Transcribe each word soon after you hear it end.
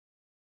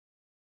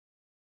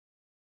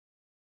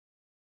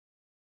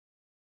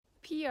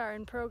PR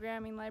and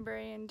Programming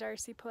Librarian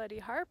Darcy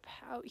Harp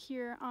out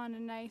here on a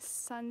nice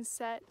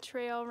sunset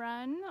trail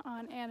run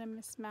on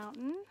Animas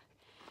Mountain.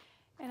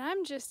 And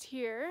I'm just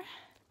here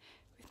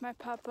with my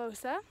pup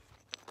Osa,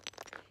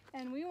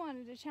 and we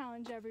wanted to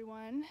challenge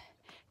everyone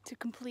to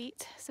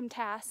complete some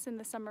tasks in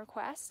the Summer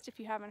Quest.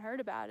 If you haven't heard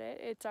about it,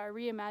 it's our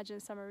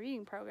Reimagined Summer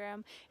Reading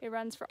Program. It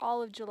runs for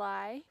all of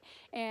July,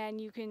 and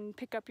you can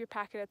pick up your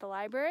packet at the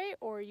library,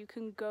 or you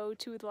can go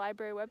to the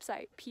library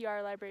website,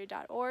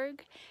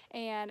 prlibrary.org,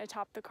 and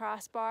atop the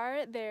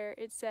crossbar there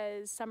it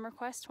says Summer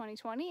Quest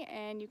 2020,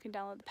 and you can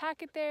download the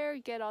packet there,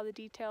 get all the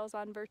details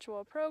on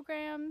virtual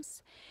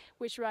programs,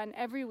 which run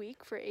every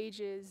week for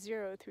ages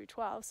 0 through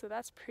 12, so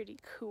that's pretty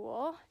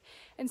cool.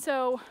 And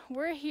so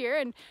we're here,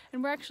 and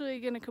we're actually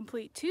going to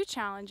complete 2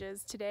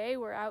 challenges today.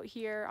 We're out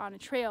here on a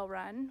trail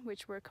run,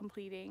 which we're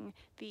completing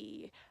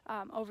the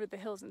over the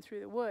hills and through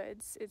the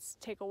woods. It's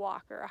take a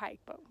walk or a hike,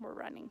 but we're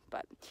running.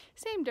 But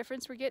same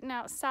difference, we're getting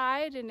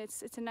outside, and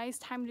it's a nice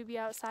time to be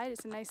outside.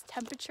 It's a nice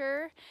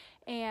temperature,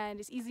 and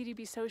it's easy to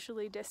be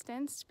socially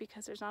distanced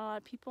because there's not a lot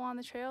of people on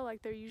the trail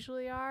like there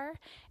usually are,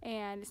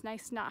 and it's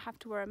nice to not have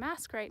to wear a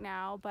mask right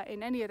now, but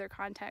in any other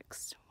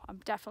context,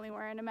 I'm definitely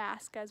wearing a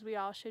mask, as we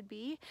all should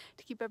be,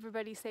 to keep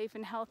everybody safe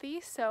and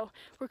healthy. So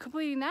we're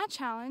completing that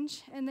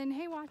challenge, and then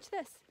hey, watch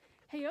this.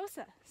 Hey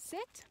Osa,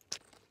 sit,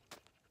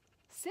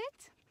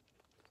 sit,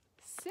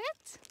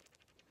 sit.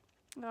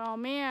 Oh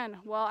man,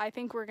 well I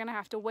think we're gonna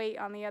have to wait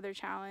on the other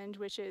challenge,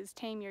 which is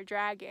tame your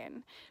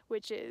dragon,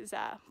 which is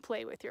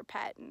play with your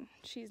pet, and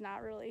she's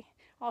not really,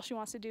 all she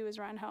wants to do is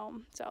run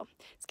home. So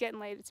it's getting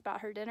late, it's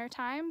about her dinner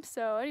time.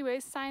 So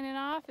anyways, signing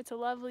off, it's a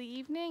lovely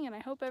evening, and I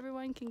hope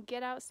everyone can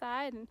get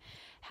outside and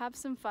have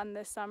some fun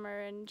this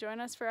summer and join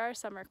us for our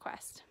Summer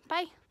Quest.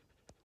 Bye!